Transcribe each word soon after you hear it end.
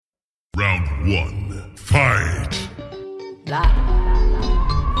Round 1, fight! Yeah.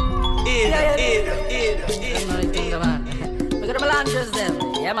 Look at the melanges them,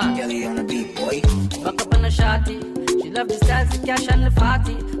 yeah man. Kelly on the beat, boy. Walk up on the shorty. She love the styles, the cash and the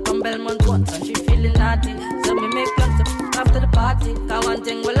party. From Belmont once and she feeling naughty. So me make plans after the party. Cause one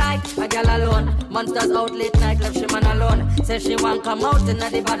thing we like, a girl alone. Monsters out late night, left she man alone. Says she want come out in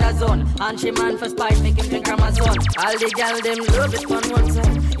the bad zone. And she man for spite, make him drink Amazon. All the gal them love it on one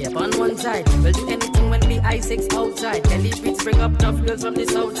side. Yep, on one side. We'll do anything when we I6 outside. Kelly beats bring up tough girls from the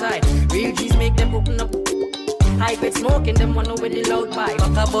south side. Real G's make them open up. High grade smoking, them one with the loud vibe.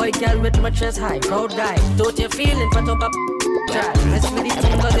 Fuck a boy, girl with my chest high, proud guy. Don't you feel it, but up a child. Let's with the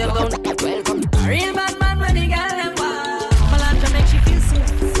team, cause they're down. Welcome. A real bad man when the girl them wild. Malanta make she feel so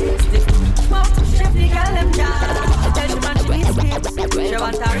stiff. Mouth to chef the girl them down. Tell she man she needs skips. She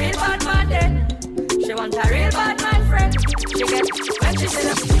want a real bad man then. She want a real bad man friend. She get, when she say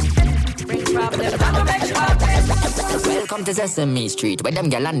them bring problems, I'm a make she happen. Welcome to Sesame Street, where them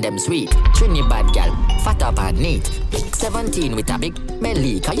gal and them sweet. Trinidad gal, fat up and neat. 17 with a big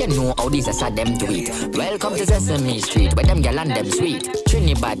belly, cause you know how these are them do it. Welcome to Sesame Street, where them gal and them sweet.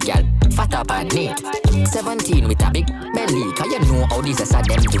 Trinidad gal, fat up and neat. 17 with a big belly, cause you know how these are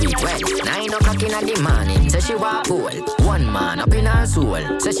them do it. Well, 9 o'clock in the morning, say she want pool. One man up in her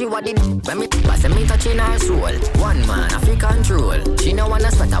soul, say she want it when me pass me touching her soul. One man off control, she no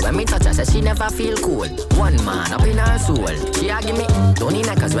wanna sweater when me touch her, say she never feel cool. One man up in her soul, she a give me don't in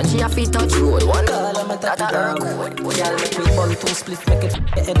her cause when she a feet touch roll. One girl, I'm a that a her code. Girl, make me bun two split, make it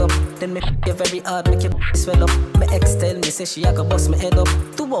head up. Then me you very hard, make it swell up. My ex tell me, say she a go bust my head up.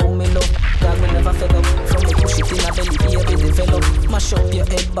 To wow me love, dog me never fed up. From me push it in her belly, baby develop. Mash up your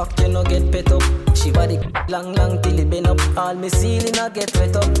head back, you no get pet up. She body long till it bend up. All me ceiling I get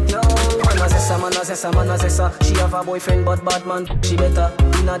wet up. Yo, man a say sa. She have a boyfriend but bad man, she better.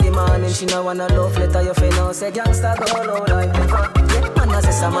 Inna the morning, she no wanna love letter. You fin now say gangsta go low like never. Yeah, man a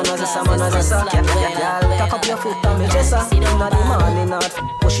say sa. Girl, cock up your foot and me jessa. Inna the morning, not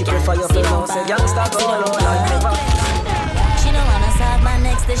but she prefer you fin now say gangsta go low like never. She no wanna serve man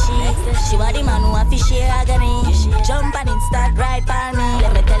next to she want the man who a fi share agony. Jump and it start right by me.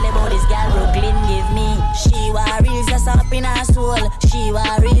 Let me tell you about this girl Brooklyn give me. She want real that's up in her soul. She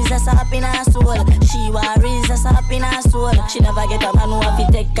want real that's up in her soul. She want real that's up in her soul. She never get a man who a fi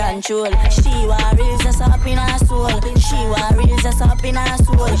take control. She want real that's up in her soul. She want real that's up in her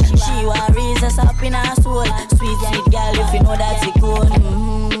soul. She want real that's up in her soul. Sweet girl, if you know that's it cool.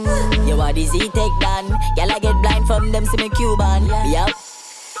 You want this he take down. Girl I get blind from them see me Cuban. Yup.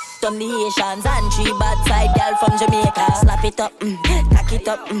 From the Haitians and 3 bad side girl from Jamaica. Slap it up, tack it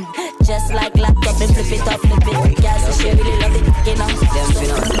up, just like laptop and flip it up, Girl so she really love it, you know.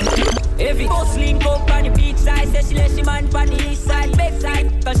 Every boss link up on the beach side, say she let she man on the east side, back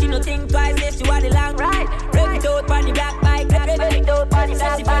side. Cause she no think twice, say she want the long ride. Rev it out on the black bike, rev it out on the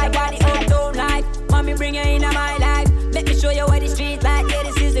black bike, on the uptown life. Mommy bring her in my life, let me show you what the street like. Yeah,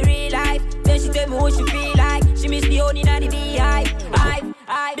 this is the real life. Then she tell me what she feel like. She miss the honey and the beehive.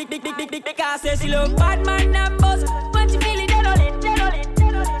 Big car says she love bad man and boss. When she feel it, dead.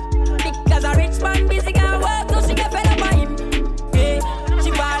 Because a rich man busy can work, so she get fed up by him. Yeah,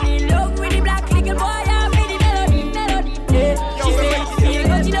 she fall in love with the black little boy and with the melody. Yeah, she say she feel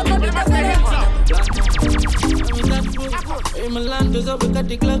but she don't come with the in my land, cause we got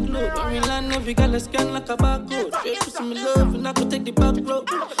the Glock load. In my land, every girl scan like a barcode. Straight pussy me love, and I could take the back road.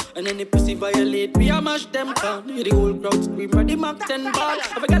 And any pussy violate, we a mash them down. Hear the whole crowd scream, ready Mac 10 ball.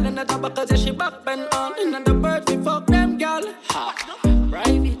 Every girl in the top, cause yeah, she back bend on. And the birds, we fuck them, girl. Ha,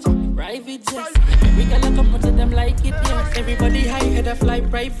 private jets. We got like come to them like it, yes. Everybody high head a fly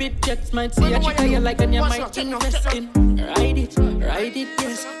private jets. Might see a chick you like and you might invest in. Ride it,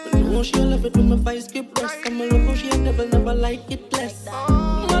 yes. No, she love it when my vice get pressed. I'm a love, she never like it less.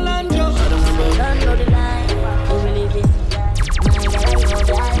 Malandro. I don't know the line, who we live in. My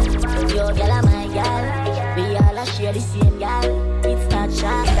girl, your girl and my girl. We all a share the same girl. It's not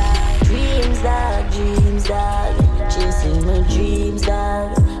sharp, dog. Dreams, dog. Chasing my dreams, dog.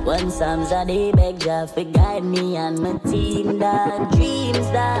 One Psalms a day, beg Jah for guide me and my team, dog. Dreams,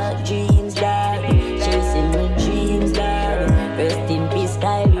 dog. Chasing my dreams, dog. Rest in peace,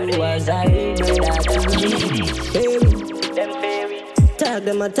 Kylie was a real brother. Tag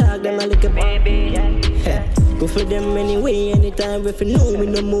them, I like a baby. Go for them anyway, anytime if you know me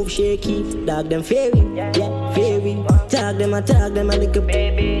no move shaky. Dog them fairy. Tag them, I like a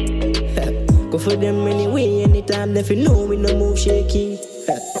baby. Go for them anyway, anytime if you know me no move shaky.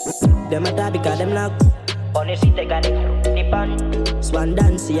 Them a tag because them lock. On the seat, they got it, dip on. Swan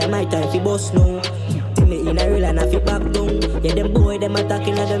dance, I my time fi boss now. Me in a real and I feel back down. Yeah, them boy, them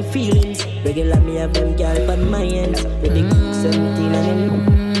attacking at them feelings. Regular me have them girl on my ends. With the 17 and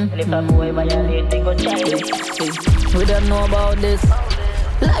then. And if a boy violate, they go child. We don't know about this.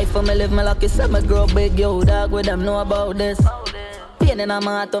 Life for me live me lucky, so me grow big, yo dog. We them know about this. Pain in my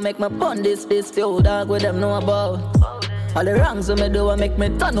heart to make me pun this yo dog. We them know about. All the wrongs we me do, I make me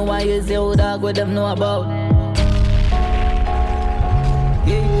turn why is yo dog. We them know about.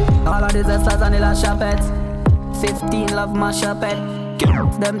 Yeah. All of these stars and the last champets. 15 love my chapet.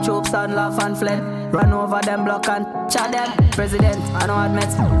 Them troops and laugh and fled. Run over them block and chat them. President, I know admit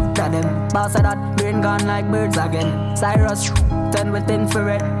that them. Boss of that, brain gone like birds again. Cyrus, 10 with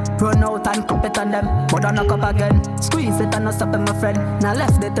infrared. Run out and cup it on them. But don't knock up again. Squeeze it and no stop it, my friend. Now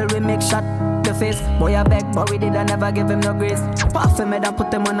left it till we make shot. The face, boy I beg, but we didn't never give him no grace. Pass him and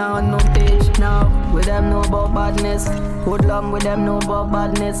put him on a unknown page. Now, with them know about badness. Hoodlum with them know about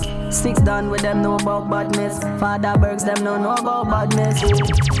badness. Six down with them know about badness. Father Bergs them know about badness.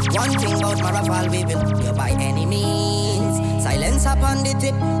 One thing about Marafal, we will you by any means. Silence upon the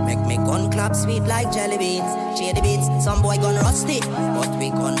tip, make me gun clap sweet like jelly beans. Shady beats, some boy gun rusty, but we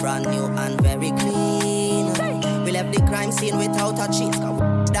gun brand new and very clean. We left the crime scene without a cheat.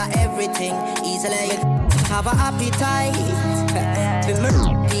 That everything easily have a appetite. We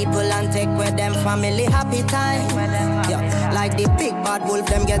murder people and take with them family happy time. Yeah. Like the big bad wolf,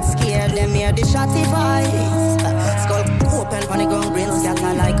 them get scared, them hear the shotty voice. Skull open for the ground, brain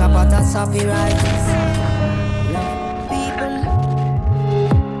scatter like a pot of soppy rice. People,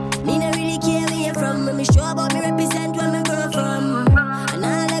 me not really care where you're from. Me sure about me represent where me grow from. And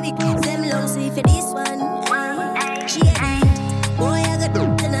all of it them long, so if you this one, she a beat. Boy, I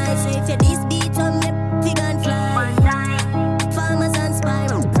got tonight, so if you this beat on me, we gon' fly. Farmers and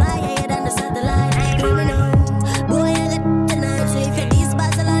spiral, fly higher than the satellite. Criminal, boy, I got tonight, so if you this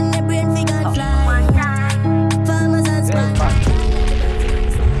battle on the brain, we gon' fly. Farmers and spiral.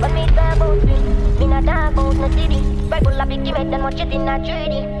 But me talk about this, me not talk about no city. Regular big give it and watch it in a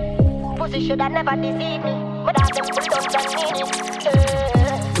 3D. Pussy should have never deceived me, but I them put up and need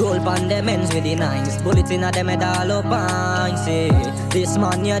it. Roll pan them ends with the nines. Bullets in a them head all up and say this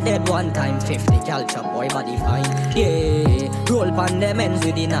man you dead one time 50 culture boy body fine. Yeah. Roll pan them ends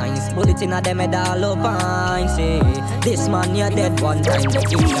with the nines. Bullets in a them head all up and say this man you dead one time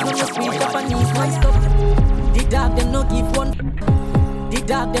 50 culture boy body fine. The dog them no give one. The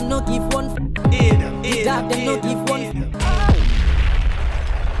dog them no give one. The dog them no give one.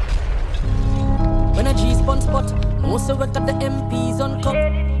 When a G-spun spot, most of work at the MPs on cup.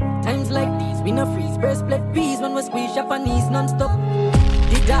 Times like these, we no freeze, breastplate peas when we squeeze Japanese non-stop.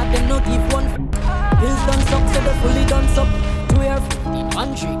 The dog them no give one. Bills done suck, so they fully done suck. 2 AR-15,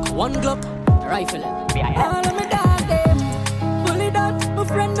 1 trick, 1 Glock, rifle. All of me dog them, fully done. My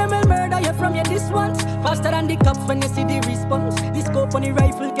friend them will murder you from your this once. Faster than the cops when you see the response. The scope on the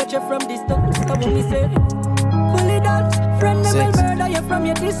rifle catch you from distance. That's what me say. Fully done, friend them will murder you from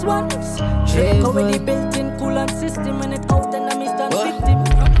your this once. Check out with the built-in coolant system and it out and I'm instant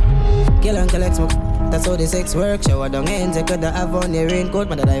victim. Kill and collect smoke, that's how the sex works. Shower down ends, I coulda have on the raincoat.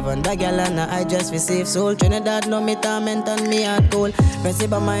 But I dive on the gal and I just receive soul. Trinidad no me torment and me heart cold. Press it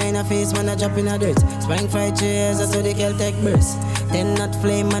by my inner face when I drop in a dirt. Spring fried chairs, that's how the girl take burst. 10 not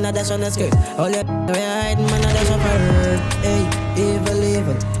flame, man I dash on the skirt. All your we hide, man I dash up her hurt. Hey, evil,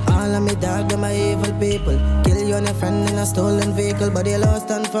 evil. All of me dog, them are evil people. Kill you and a friend in a stolen vehicle, but they lost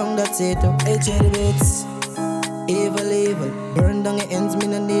and found that it. Hey, cherry bits. Evil, evil. Burn down your ends, me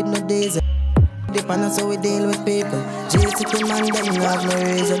no need no days. Dip on us, so we deal with people. JCP man, them have no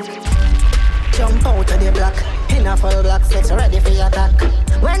reason. Jump out of the block, in a full black sex, ready for your attack.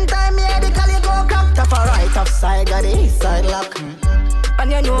 When time here, the calico crack. Top a right, off side, got the east side lock.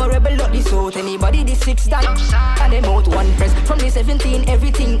 And you know rebel not this out, anybody this 6 that. And them out 1 press, from the 17,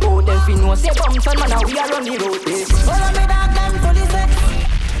 everything out. Them fi know, say bumps and man, now we are on the road. Follow me dog, them for the sex.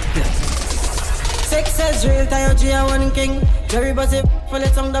 Sex is real, Tayo G a 1 king. Jerry Buzzy, full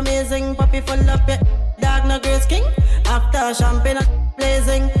it sound amazing. Puppy full up it, dog no grace king. After champagne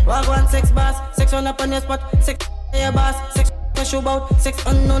blazing, walk 1 6 bars. 6 on up on your spot, 6 your boss. 6 for shoe bout, 6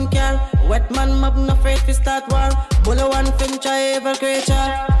 unknown car. Wet man mob no afraid to start war. Bullet 1 finch a evil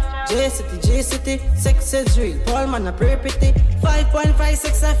creature. J-City, sex is real. Paul man a pray pretty.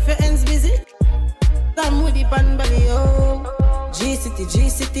 5.56 F your ends busy. Damn with the pan body, oh. G-City,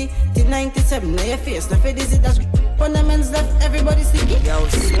 T97, now your face, now for dizzy, that's on the men's left, everybody sticky. Yo,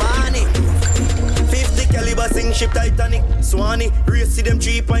 Swanee, 50 caliber sing ship Titanic. Swanee, race see them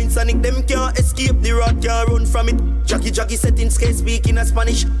 3 points Sonic. Them can't escape, the rod can't run from it. Jackie set in skate speaking a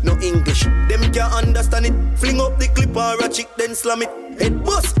Spanish, no English. Them can't understand it. Fling up the clip or a chick, then slam it. Head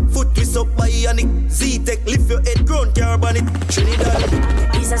bust, foot twist up by Yannick. Z-Tech, lift your head, ground carbon it. Trinidad.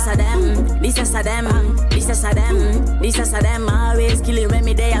 This is a them, this is a them, this is a them, this is a them. Always killing when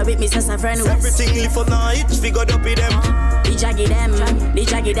me there with me as a friend. Everything lift up now, it's figured up with them. The jaggy them, the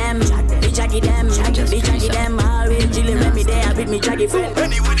jaggy them, the jaggy them, the jaggy them. Always killing when me there with me jaggy friend.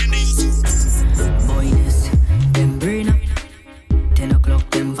 Anyway, the knees. Boy, this, them burn up. 10 o'clock,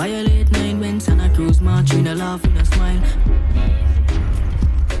 them violate 9 when Santa Cruz march in a laugh in a smile.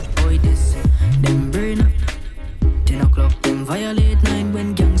 Boy, this, them burn up. 10 o'clock, them violate 9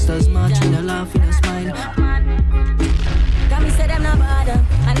 when gangsters march in a laugh in a smile. Come me say them no bother,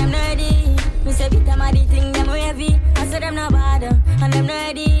 and them nerdy. Me say beat them a the thing them heavy. I say them no bother, and them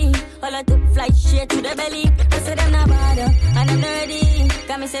nerdy. All I took flight straight to the belly. I say them no bother, and them nerdy.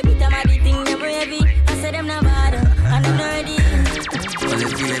 Come me say beat them a the thing them heavy. I say them no bother, and them nerdy. Well, the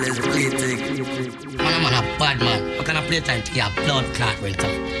feeling is a play thing. Man, a bad man. What kind of playtime to get a blood clot well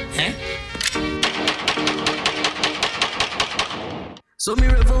tough? Eh? So me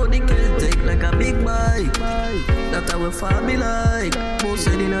rev out the Celtic like a big bike. That's how we far be like.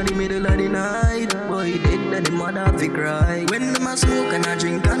 Posted in the middle of the night. Boy dead and the mother fi cry. When them a smoke and a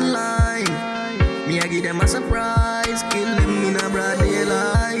drink and lime, me a give them a surprise. Kill them in a broad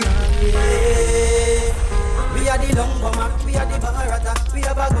daylight. We are the lumber man, we are the barata. We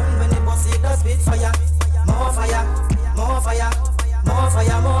have a gun when the boss it does spit fire. More fire, more fire, more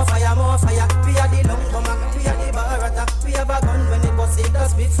fire, more fire, more fire. We are the lumber man, we are the barata. We have a gun when the boss it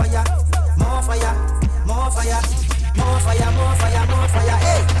does spit fire. More fire, more fire, more fire, more fire, more fire.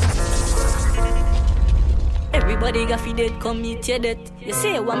 Hey! Everybody got feed it, come meet your death. You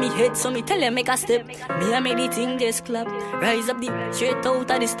say what me head, so me tell you make a step. Me I make the thing just clap. Rise up the straight out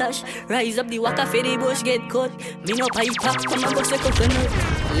of the stash. Rise up the waka for the bush get cut. Me no pipe pop, come and bust a coconut.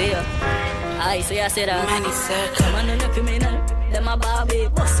 Leo, I say I said that. Many said, come on and up me now. Them a Barbie,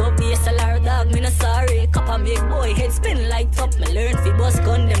 bust up the SLR dog, me no sorry. Copper make boy head spin like top. Me learn fi bust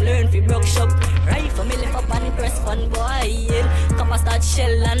gun, them learn fi broke shop. Rifle me lift up and press fun boy, yeah. Copper start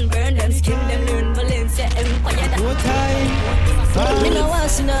shell and burn them skin, them learn Valencia Empire. No time. Me no want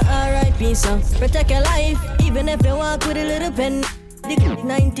see no R.I.P. so protect your life, even if you walk with a little pen. The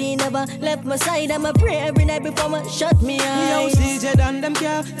 19 never left my side. I'ma pray every night before I shut me eyes. Yo, CJ and them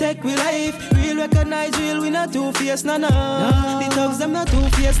can't take we life. Real recognize real, we not two-faced, no. The thugs them not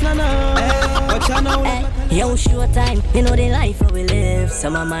two-faced, no. Hey, what you know? Yo, short time, you know the life where we live.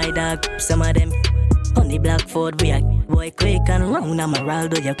 Some of my dog, some of them on the Blackford, we are boy quick and round. I'm a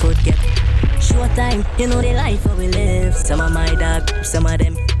Raldo, you could get short time, you know the life where we live. Some of my dog, some of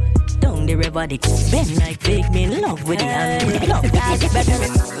them down the river, they bend like fake, me in love with the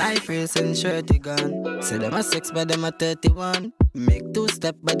hand. Life is in shirty gun. Say them a 6 but them a 31. Make 2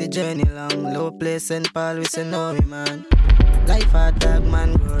 step but the journey long. Low place and Paul we say no man. Life a dog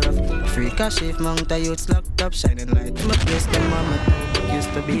man grow rough. Free cash if mount a youths locked up. Shining light in my place them mama.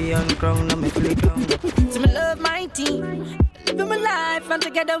 Used to be on crown now me flick down. So me love my team, living my life and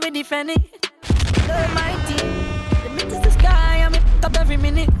together we defend it. Love my team, the meet is the sky and me pick up every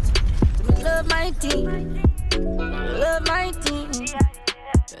minute. So me love my team, love my team,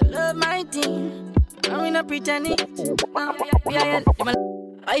 love my team. I'm not pretending.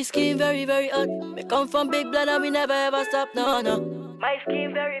 My skin very, very hot. Me come from big blood and we never ever stop, no. My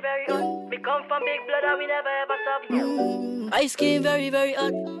skin very, very hot. Me come from big blood and we never ever stop, no. My skin very, very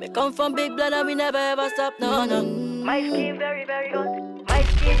hot. Me come from big blood and we never ever stop, no. My skin very, very hot. My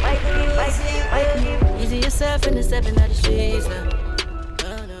skin. Easy yourself in the 7 of the streets, no.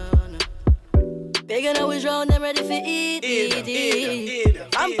 Big and always round, them ready for eat.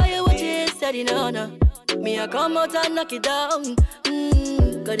 Vampire watching steady, no. Me I come out and knock it down.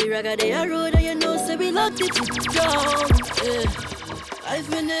 Cause the ragga they a road and you know say we locked it down. Yeah. Life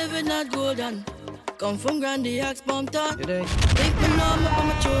may never not go down. Come from Grandy Axe Bumpton. Think me know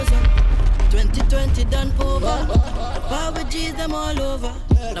I'm chosen. 2020 done over. Power G's them all over.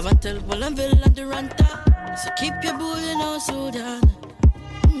 Now I tell Bollanville and Duranta. So keep your bull in our Sudan.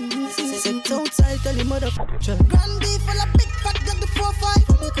 Sit outside tell the motherfucker. Grandy full of big fat got the 4-5.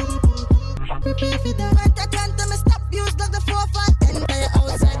 Prepare for the right I can't tell me stop use like the 4-5. Entire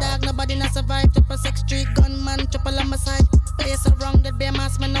outside dog nobody not survive. Chop a 6-street gunman chop a on my side. Place around that bear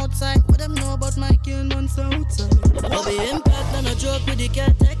mask man outside. What them know about my kill months outside? I'll be impact and a joke with the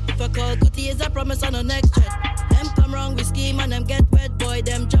cat tech. If I call Gucci is a promise on the next jet. Them come wrong with scheme and them get wet boy.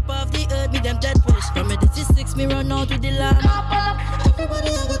 Them chop off the earth me them dead wish. From me this is 6 me run out with the lamb. Everybody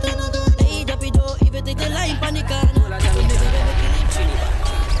I got another. Hey, Dappy you take the line on the gun.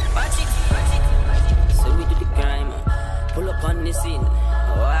 So we do the crime, pull up on the scene.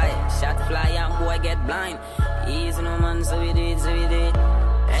 Why? Shot fly and boy get blind. Easy no man, so we do it,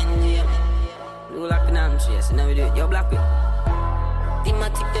 And yeah, do like an arm chase, now we do it. You're black with.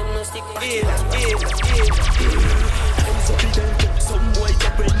 Thematic them no stick. Some boy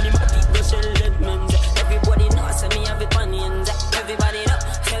up when him no shell them men's. Everybody knows say me have it funny and everybody know.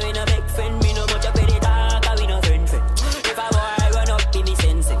 Say we no big friend, me no much up with it dog, we no friend. If a boy run up, be me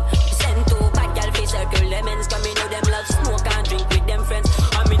sensing. Send two bad gal fish circle lemons, come me know them love smoke and drink with them friends.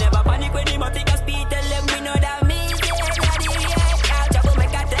 And me never panic when him a take a speed, tell them we know that me. I'll trouble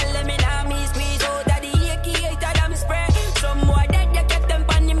make I tell them in a me squeeze out of the icky hater them spray. Some boy dead, you get them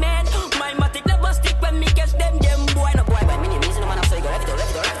pan the man. My matic never stick when me catch them boy. No boy, by me name easy no man, I'm so you go left out.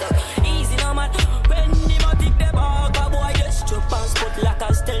 Easy no man, when the matic them hog, a boy just chop and spot like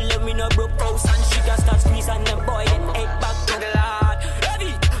us. Tell them we no broke house and she can start squeeze and them boy get head back to the lad.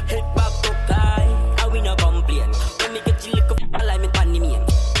 Heavy, head back to guy, and we no complain. When me get you look up, I like me pan the name.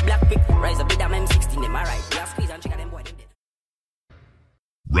 Black pick, rise up with them M16, them alright. We are squeeze and check them boy, them dead.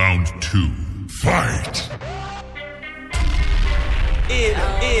 Round 2, fight!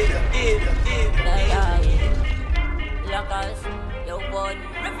 Lockers, yo boy.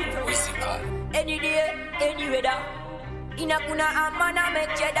 Any day, any weather. In a kuna a man a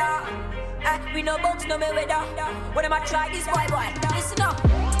make cheddar. We no box, no me weather. When I'm a try this boy, listen up.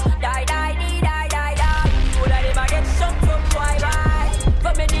 Die. All of them a get shot from boy.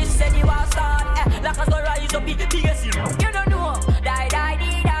 From me this and you a start. Lockers go rise up, biggest you don't know. Die.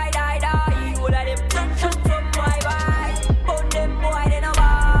 All of them shot from boy. Put them boy, they no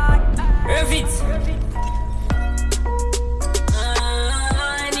bad. Reprezent.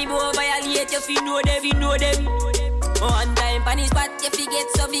 Any boy violate, you fi know them. One time pan his spot, you fi get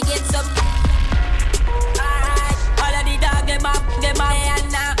some. Alright, all of the dog them up,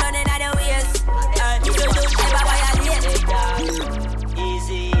 and now running out the ways. You don't ever violate.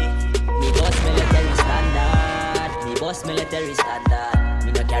 Easy. Me boss military standard.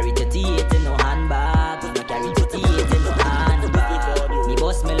 Me no carry 38 in no handbag. Me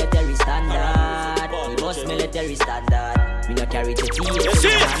boss military standard. Me no carry 38 in no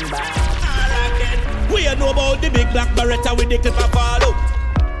handbag. We know about the big black Beretta with the clip of fall out.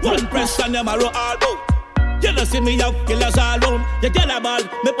 One press and them a roll all out. You don't see me out, killers all round. You get a ball,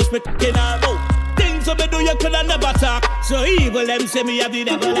 me push me in all out. Things so me do you coulda never talk. So evil them say me have the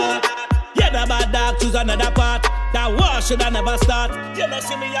devil heart. Yeah, the bad dog choose another part. That war shoulda never start. You don't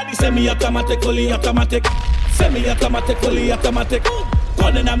see me have the semi-automatic, fully automatic. Semi-automatic.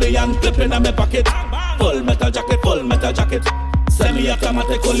 Gun in a me and clip in a me pocket. Full metal jacket.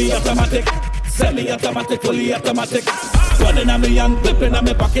 Semi-automatic, fully automatic. Fully automatic. Gun in a me and clip in a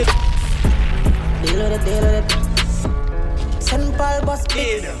me pocket. Deal with it. St. Paul bus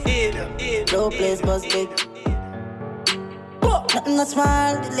big. No place bus big. Nothing not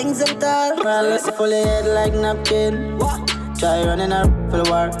small, the links them tall. Roll fully head like napkin. Try running a full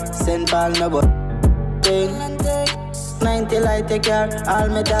war. St. Paul no but thing. 90 light take care. All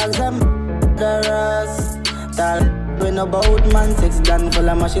me dogs them the rust. Tall. We no bout man, 6 gun full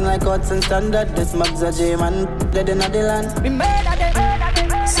of machine like cuts and standard. This mob's a J man, dead in the land. We murder them.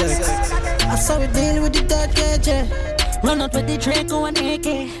 6. I saw we deal with the 3rd KJ. Run out with the Draco and AK.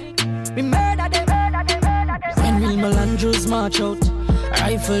 We murder them. When real Melandros march out,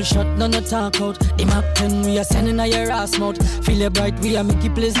 rifle shot, none of talk out. The map 10, we are sending a your ass mouth. Feel it bright, we are make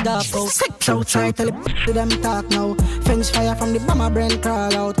it place dark out. 6 outside, tell it to them talk now. French fire from the bomber brain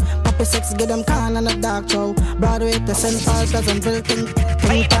crawl out. Puppy 6, get them can and a dark show. Broadway to St. Paul, Pleasantville, King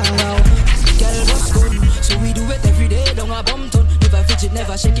Town now. Girl was good, so we do it every day, don't a bum ton. Never fidget,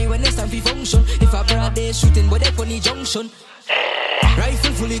 never shake it when it's time for function. If a broad day shooting, but they funny junction.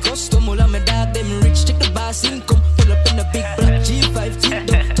 Rifle fully custom, all of my dog, them rich, check the boss income. Pull up in the big black G5, team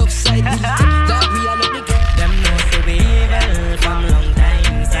down, top side, we take that, we are not the girl. Them know say we evil from long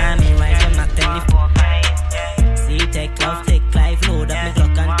time. Sammy wise, them not 24. See, take love, take life, load up my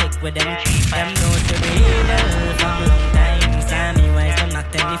Glock and take with them. Them know say we evil from long time. Sammy wise, them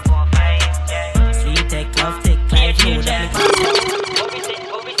not 24. See, take love, take life, load up my Glock.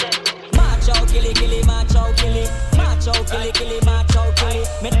 March out, kill it, march out, kill it. March out, kill it, march out, kill it.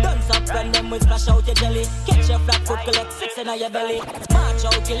 Me done up when them will splash out your jelly. Catch your flat foot, collect 6 in your belly. March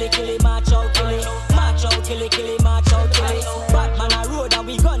out, kill it, march out, kill it. March out, kill it, march out, kill it. Batman a road and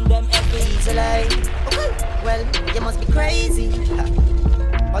we gun them every. It's a lie. Okay, well, you must be crazy.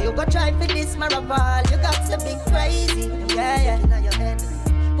 Or you go try for this maraval. You got to be crazy. Yeah.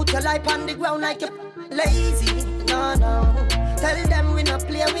 Put your life on the ground like you're lazy. No. Tell them we not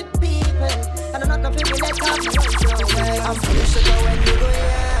play with people. And I'm not gonna feel let off. I'm pretty sure when you go,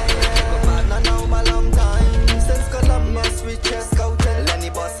 yeah. Bad now my long time. Since Columbus we just go tell any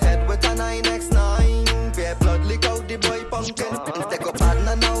boss head with a 9x9. Bear blood lick out the boy pumpkin. Take up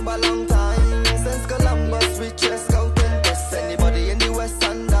bad now my long time. Since Columbus we just go tell this anybody in the West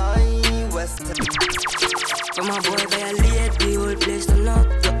and I West. From my boy violate the whole place to knock.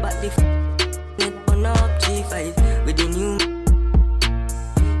 Drop back the net on up G5 with the new.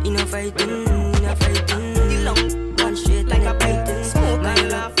 In a fighting. The long gun straight like a python. Smoke my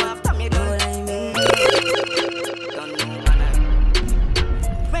laugh after me know what I mean. Don't know man.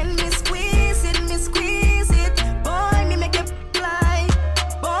 When me squeeze it, boy me make it fly.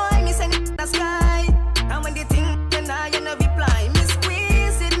 Boy me send it to the sky. And when they think then I no reply. Me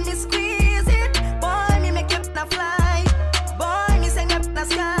squeeze it, boy me make it fly. Boy me send it to the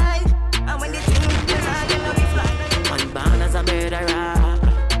sky. And when they think then I no reply. Man born as a murderer.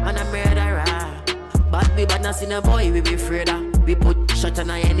 And a murderer. But we bad not seen a boy, we be afraid of. We put shot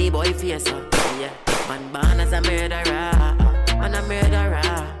on any boy face. Yeah, man born as a murderer. And a murderer.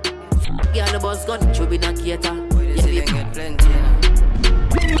 Girl the boss gun, should be not cater. Yeah, we get plenty, you know.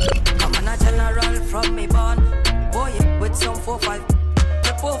 Come on a general from me born. Boy, with some 4-5.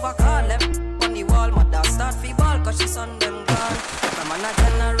 Rep over call left on the wall. Mother start fi ball, cause she son them gone. Come on a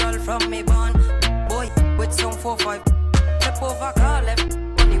general from me born. Boy, with some 4-5. Rep over call left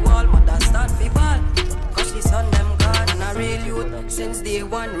wall, mother start fi ball, cause the son them gone. And a real youth, since day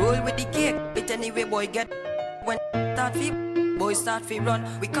one, roll with the cake. But anyway, boy get when start fi, boy start fi run.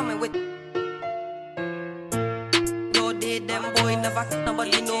 We coming with no day, them boy never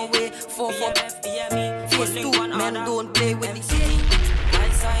nobody no way. 4-4 FBME, phase 2, men don't play with the city. My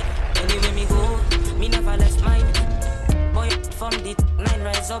side, anyway me go, me never left mine. Boy from the 9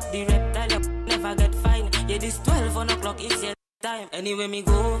 rise up the reptile, never get fine. Yeah, this 12 o'clock is your time. Anyway me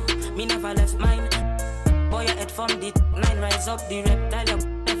go, me never left mine. Boy I head from the 9 rise up the reptile,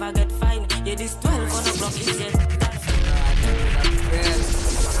 never get fine. Yeah, this 12 o'clock is your time.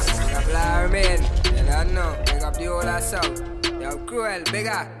 Man, you don't know, big up the whole of South. Yo, cruel,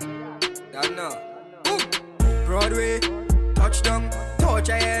 bigger, don't know. Broadway, touchdown, touch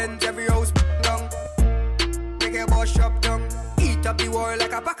your hands, every house down. Take a boss shop down. Eat up the wall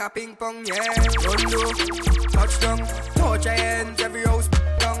like a pack of ping pong, yeah. Rondo, touchdown, touch your hands, every house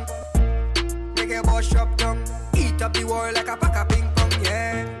down. Make a boss shop down. Eat up the wall like a pack of ping pong,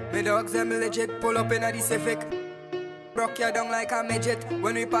 yeah. Me dogs them legit, pull up in a the Civic. Broke you down like a midget.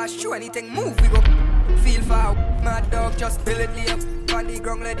 When we pass through anything move, we go feel far. Mad dog just bill it, lay up on the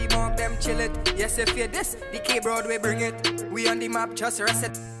ground, let the mark them chill it. Yes, if you this, the K-Broadway bring it. We on the map, just rest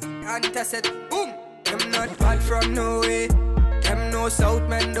it and test it. Boom! Them not bad from no way. Them no South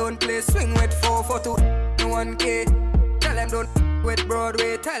men don't play swing with 4-4-2 1K. Tell them don't with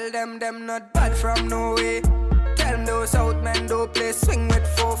Broadway. Tell them not bad from no way. Tell them those South men don't play swing with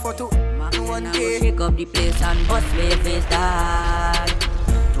 4-4-2 1K. Shake up the place and bust way face dog.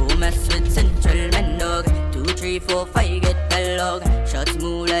 Don't mess with central men dog. 2, 3, 4, 5 get fell dog. Shots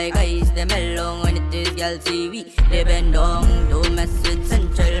move like ice, they mellow. When it is girl see we, they bend down. Don't mess with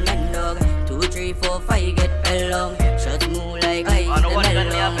central men dog. 2, 3, 4, 5 get fell long. Shots move like ice, they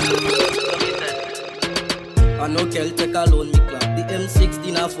mellow. I no girl take alone, me clap the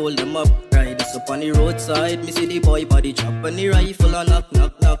M16, I fold them up. Ride this up on the roadside, me see the boy body chop and the rifle a knock,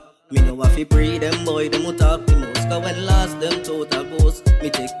 knock, knock. Me know if he pray them boy, them who talk the most. Cause when last them total boast. Me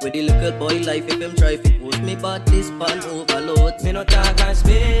take with the little boy life if him try to post. Me bought this pan overload. Me no talk and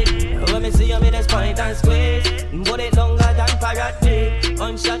speak. When me see you, me just point and squeeze. But it longer than parrot dick.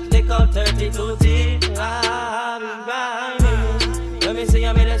 Unshot lick out 32 teeth. When me see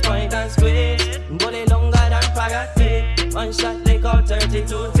you, me just point and squeeze. But it longer than parrot dick. Unshot lick out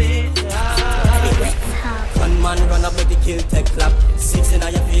 32 teeth. One man run up with the kill tech clap. 6 in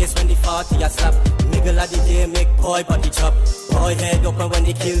your face when the 40 a slap. Middle of the day make boy body chop. Boy head up and when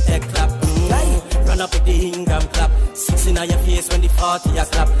the kill tech clap. Run up with the Ingram clap. 6 in your face when the 40 a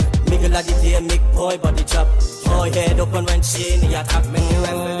clap. Middle of the day make boy body chop. Boy head up and when Shane attack. Many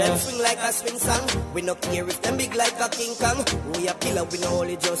rifle them swing like a swing song. We no care if them big like a King Kong. We a killer, we no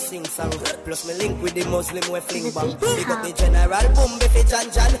only just sing song. Plus me link with the Muslim we fling bang. Big up the General Boom Biffy Jan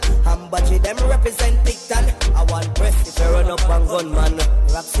Jan. And Budgie them represent Picton. I want breath if you run up and gun man.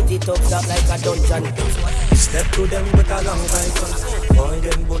 Rock City talks up like a dungeon. Step to them with a long rifle. Boy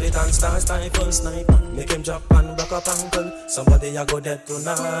them bullet and start stifle snipe. Make him drop and rock up ankle. Somebody a go dead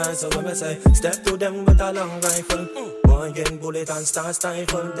tonight. So when me say step to them with a long rifle. Boy get bullet and start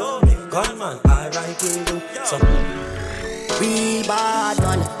stifle. Don't make gunman, I right with you. So Real bad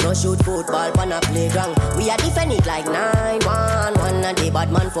man, no shoot football on a playground. We are defend it like 911 and the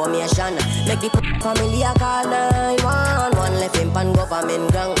bad man formation. Make the family a call 911. Left him pan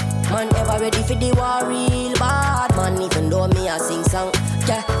government gang. Man ever ready for the war, real bad man. Even though me a sing song,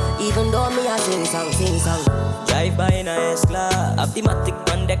 yeah. Even though me a sing song. Drive by in a S-Class, automatic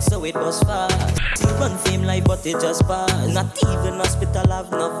on deck so it was fast. Still run fame life but it just passed. Not even hospital have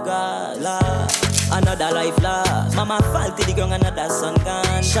enough gas. Another life lost. Mama fall to the ground, another son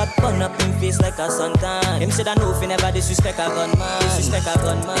gone. Shot burn up him face like a suntan. Him said I know if he never disrespect a gunman.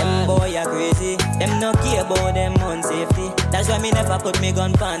 Them boy are crazy. Them no care about them on safety. That's why me never put me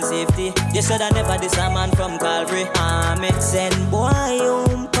gun pan safety. They said I never diss a man from Calvary. Me send boy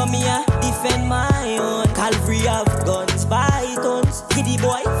home, come here, defend my own. Calvary have guns by tons. Give the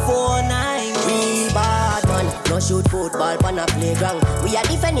boy 4-9. Real bad man, no shoot football on a playground. We are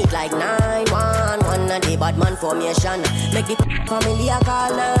defend it like 911 and the bad man formation. Make the family a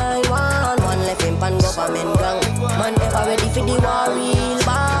call 911. Left him pan government gang. Man ever ready for the war, real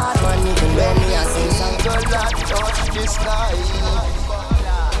bad man. Even when me a sing song. Girl that touch the sky.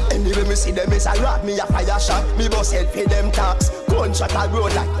 Anyway, me see them is a rap, me a fire shot. Me boss head for them taps. Gunshot a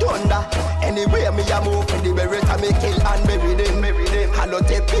road like thunder. Anyway, me a move for the beretta. Me kill and bury them. Hello,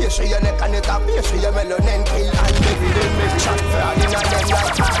 take piece for your neck and it a piece for your melon and kill and bury them. Make shot for all in a them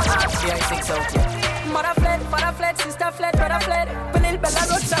like CI6 out here. Mother fled, sister fled, brother fled. Little Bella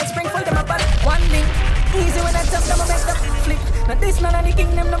road, South Springfield, them about one link. Easy when I tap them, I make them flick. Now this man and the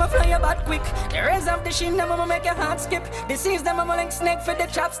kingdom, them a fly about quick. The raise of the sheen, them a make your heart skip. Disease them, I'm a link snake for the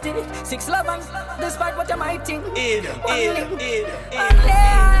chopstick. 6 lovers, despite what you might think.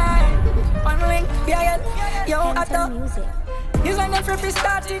 One link, yeah, yo, I thought. Use like them free fi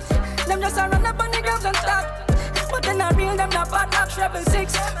start it. Them just a run up on the grounds and stop. But they're not real, them not bad, not Rebel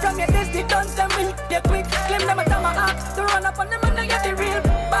 6. From your days, the guns, them will get quick. Claim them a tomahawk. To run up on them and they get the real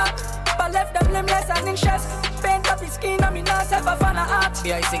back. But left them limbless and in chest. Paint up his skin and me not self a fan of art.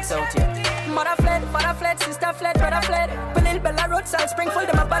 CI6 out here. Mother fled, sister fled, brother fled. Little Bella road, South Springfield,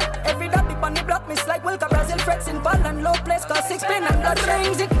 them a bad. Every dog big on the block, miss like Wilka, Brazil, Frets in ball and low place. Cause 6 pin and blood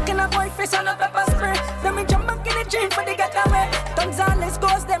rings. It in a boy face and a pepper spray. Then me jump back in the chain for the getaway. Gonzales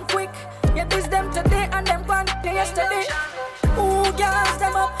goes them quick. Yeah, this them today and them gone yesterday. Ooh, gas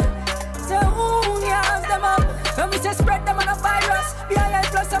them up. Say ooh, gas them up. And me say spread them on a virus. BIL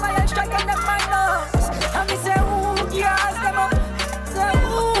plus some IL strike and them minus. And me say ooh, gas them up. Say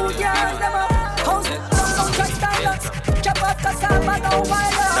ooh, gas them up. House, don't try standards. Chop up cassava, no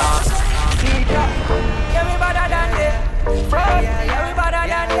violence. Yeah, we better than them. Fraud, yeah, we better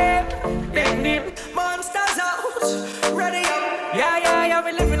than them. Big name, monsters out. Ready up. Yeah,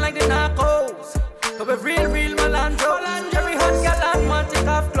 we living like the narcos. Cause we real Melandros. Every hot gal and want take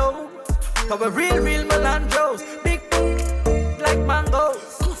off clothes. Cause we real Melandros. Big like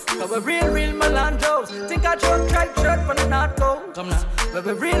mangoes. Cause we real Melandros. Think I joke, try shirt from the narcos. Come now,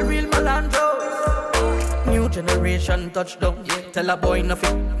 we real Melandros. New generation touchdown. Tell a boy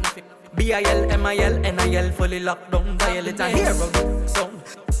nothing. BIL, MIL, NIL fully locked down. Violate a hero sound.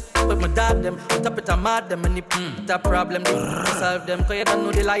 With my dad them, top it and mad them. And if that problem, they solve them. Cause you don't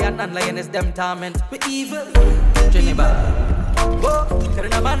know the lion and lioness them torment. We evil, Jenny bad. Whoa, cause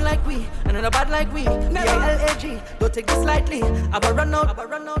in a bad like we, and in a bad like we. B-I-L-A-G, don't take this lightly. I'ma run out.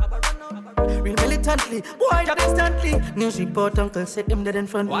 Real militantly, boy job instantly. News report, uncle said them dead in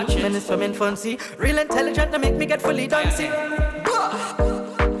front. Watch menace from infancy. Real intelligent, they make me get fully dancing.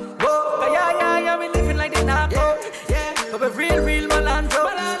 Whoa, yeah, we living like the narco. But we real Melandro.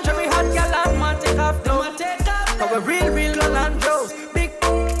 Every hot gal and man take off though. But we real Melandros. Big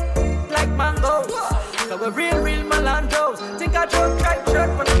like mango. But we real Melandros. Think I joke, try shirt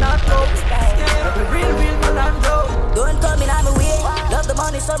for the narcos. But we real Melandros. Don't come in on my way. Love the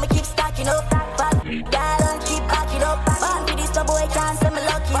money so me keep stacking up. Fat gal and keep backing up. Man for this the boy can't say me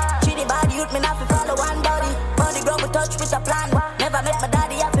lucky. Treat the bad youth me not fi follow one body. On the ground we touch with a plan. Never met my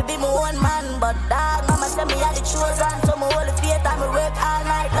daddy, have to be my own man. But dog, mama said me had the chosen. So me hold the faith and me work all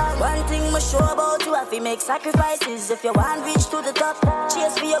night long. One thing me sure about you, have to make sacrifices. If you want reach to the top,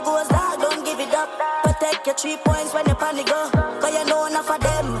 chase for your goals, dog, don't give it up. Protect your 3 points when you panic go. Cause you know enough of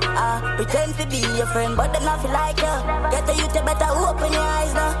them. Pretend to be your friend, but them not feel like you. Get the youth, you better open your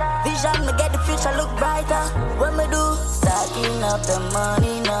eyes now. Vision, me get the future look brighter. When me do, stacking up the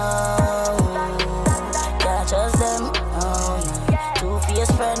money now. Can't trust them, oh yeah.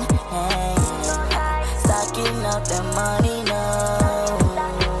 Two-faced friend, hey. Stacking up the money now.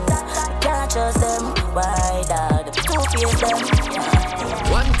 Can't trust them, why dog? Two-faced them.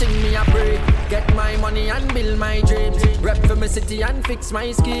 One thing me a pray, Get my money and build my dreams. Rep for my city and fix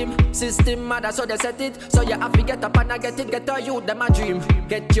my scheme. System mother so they set it. So you have to get up and I get it. Get a youth them a dream.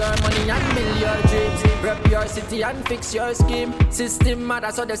 Get your money and build your dreams. Rep your city and fix your scheme. System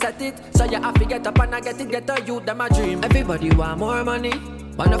mother so they set it. So you have to get up and I get it. Get a youth them a dream. Everybody want more money.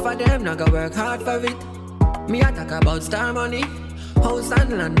 One of them not gonna work hard for it. Me I talk about star money. House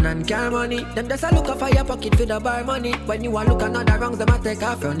and land and car money. Them just a look up for your pocket for the bar money. When you a look another wrongs, them a take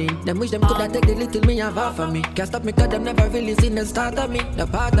off running. Them wish them coulda take the little me have half of me. Can't stop me cause them never really seen the start of me. The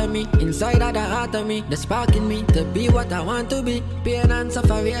part of me, inside of the heart of me. The spark in me, to be what I want to be. Pain and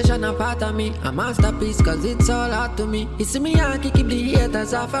sufferation a part of me. A masterpiece cause it's all hard to me. You see me Yankee keep the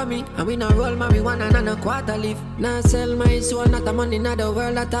haters off of me. And we not roll marijuana and a quarter leaf. Now sell my soul, not the money, not the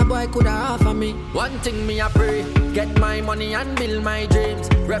world that a boy coulda offer me. One thing me a pray, get my money and build my dreams.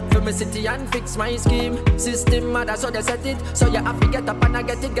 Rep for my city and fix my scheme. System mother so they set it. So you have to get up and I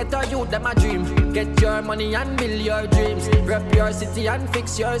get it. Get a youth them a dream. Get your money and build your dreams. Rep your city and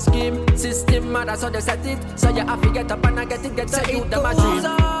fix your scheme. System mother so they set it. So you have to get up and I get it. Get a youth them a dream.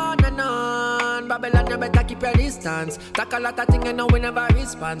 On and on. Babylon you better keep your distance. Talk a lot of things and now we never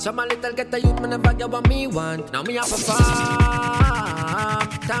respond. Some a little get a youth me never get what me want. Now me have a farm.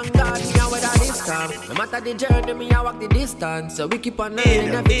 Thank God me a weather this time. No matter the journey me a walk the distance. So we keep on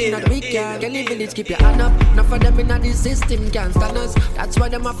learning everything that we can. Kelly village keep your hand up. Not for them in the system can't stand us. That's why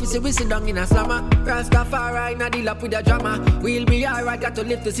them office we sit down in a slammer. Rastafari na deal up with the drama. We'll be alright, got to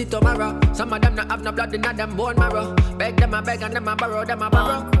live to see tomorrow. Some of them not have no blood in them bone marrow. Beg them a beg and them a borrow, them a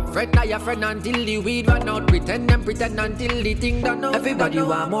borrow. Friend are your friend until the weed run out. Pretend until the thing done out. Everybody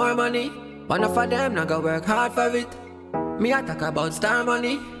want more money. One of them not go work hard for it. Me I talk about star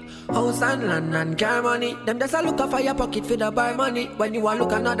money. House and land and car money. Them just a look up for your pocket for the bar money. When you a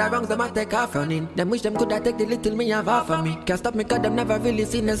look another wrongs, them a take off running. Them wish them coulda take the little me have half of me. Can't stop me cause them never really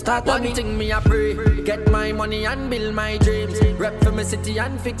seen the start of me. One thing me a pray, get my money and build my dreams. Rep for my city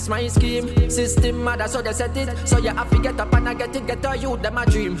and fix my scheme. System mother so they set it. So you have to get up and I get it. Get a youth them a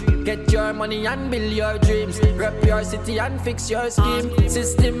dream. Get your money and build your dreams. Rep your city and fix your scheme.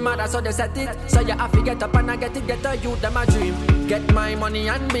 System mother so they set it. So you have to get up and I get it. Get a youth them a dream. Get my money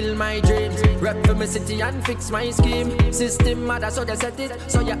and build my dreams. Rep for my city and fix my scheme. System mother so they set it.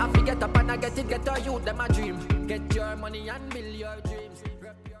 So you have to get up and I get it. Get a youth them a dream. Get your money and build your dreams.